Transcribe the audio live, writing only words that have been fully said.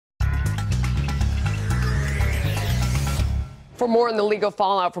For more on the legal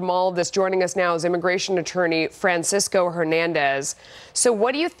fallout from all of this, joining us now is immigration attorney Francisco Hernandez. So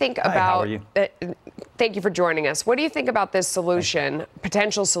what do you think about... Hi, how are you? Thank you for joining us. What do you think about this solution,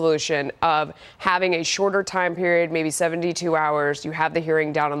 potential solution of having a shorter time period, maybe 72 hours, you have the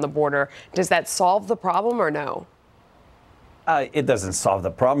hearing down on the border? Does that solve the problem or no? It doesn't solve the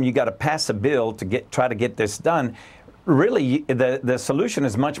problem. You got to pass a bill to try to get this done. Really, the solution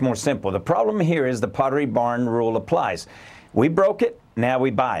is much more simple. The problem here is the Pottery Barn rule applies. We broke it, now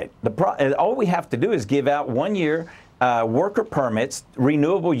we buy it. All we have to do is give out 1 year worker permits,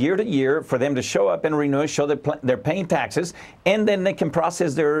 renewable year to year, for them to show up and renew, show that they're paying taxes, and then they can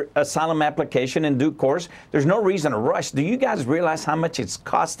process their asylum application in due course. There's no reason to rush. Do you guys realize how much it's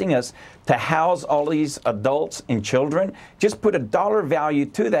costing us to house all these adults and children? Just put a dollar value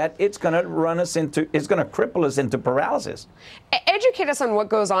to that. It's going to cripple us into paralysis. Educate us on what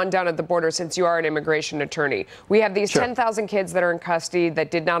goes on down at the border, since you are an immigration attorney. We have these 10,000 kids that are in custody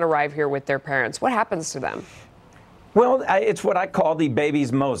that did not arrive here with their parents. What happens to them? Well, it's what I call the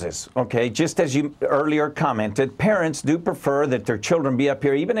baby's Moses, okay? Just as you earlier commented, parents do prefer that their children be up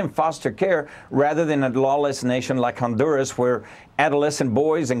here, even in foster care, rather than a lawless nation like Honduras, where adolescent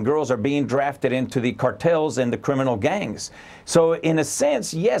boys and girls are being drafted into the cartels and the criminal gangs. So in a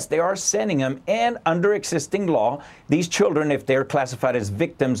sense, yes, they are sending them, and under existing law, these children, if they're classified as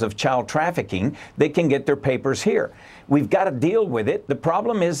victims of child trafficking, they can get their papers here. We've got to deal with it. The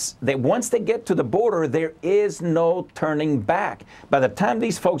problem is that once they get to the border, there is no turning back. By the time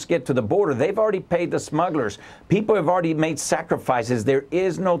these folks get to the border, they've already paid the smugglers. People have already made sacrifices. There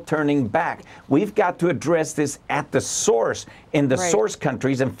is no turning back. We've got to address this at the source, in the source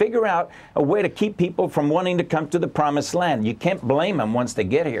countries, and figure out a way to keep people from wanting to come to the promised land. You can't blame them once they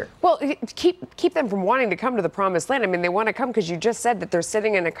get here. Well, keep them from wanting to come to the promised land. I mean, they want to come because you just said that they're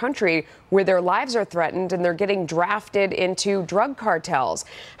sitting in a country where their lives are threatened and they're getting drafted into drug cartels.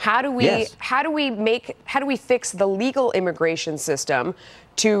 How do we fix the legal immigration system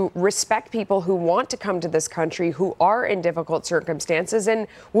to respect people who want to come to this country, who are in difficult circumstances and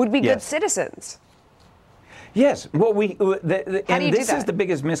would be good citizens? Yes. Well, this is the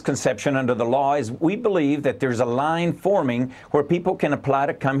biggest misconception under the law, is we believe that there's a line forming where people can apply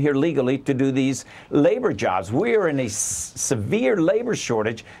to come here legally to do these labor jobs. We are in a severe labor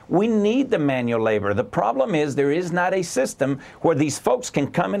shortage. We need the manual labor. The problem is there is not a system where these folks can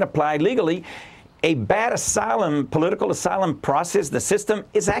come and apply legally. A bad political asylum process, the system,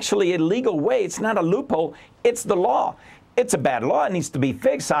 is actually a legal way. It's not a loophole. It's the law. It's a bad law. It needs to be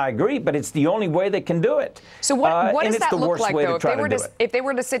fixed. I agree, but it's the only way they can do it. So what does that look like, though? If they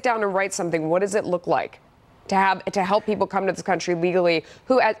were to sit down and write something, what does it look like to help people come to this country legally?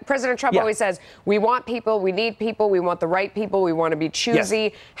 Who, as President Trump always says, we want people, we need people, we want the right people, we want to be choosy.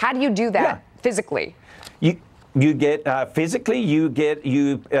 Yes. How do you do that physically? You get physically.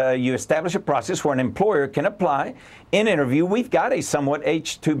 You establish a process where an employer can apply, in interview. We've got a somewhat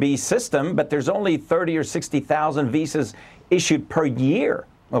H-2B system, but there's only 30 or 60,000 visas issued per year.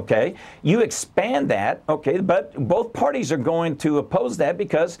 Okay, you expand that. Okay, but both parties are going to oppose that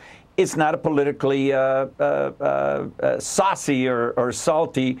because it's not a politically saucy or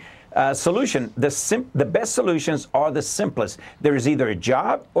salty solution. The best solutions are the simplest. There is either a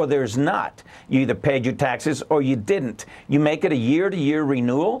job or there's not. You either paid your taxes or you didn't. You make it a year-to-year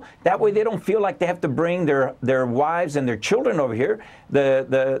renewal. That way they don't feel like they have to bring their wives and their children over here.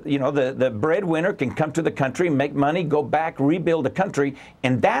 The breadwinner can come to the country, make money, go back, rebuild the country,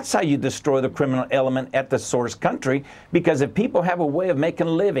 and that's how you destroy the criminal element at the source country. Because if people have a way of making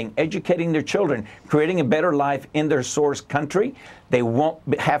a living, educating their children, creating a better life in their source country, they won't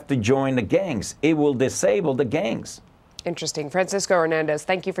have to join the gangs. It will disable the gangs. Interesting. Francisco Hernandez,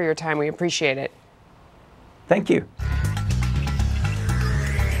 thank you for your time. We appreciate it. Thank you.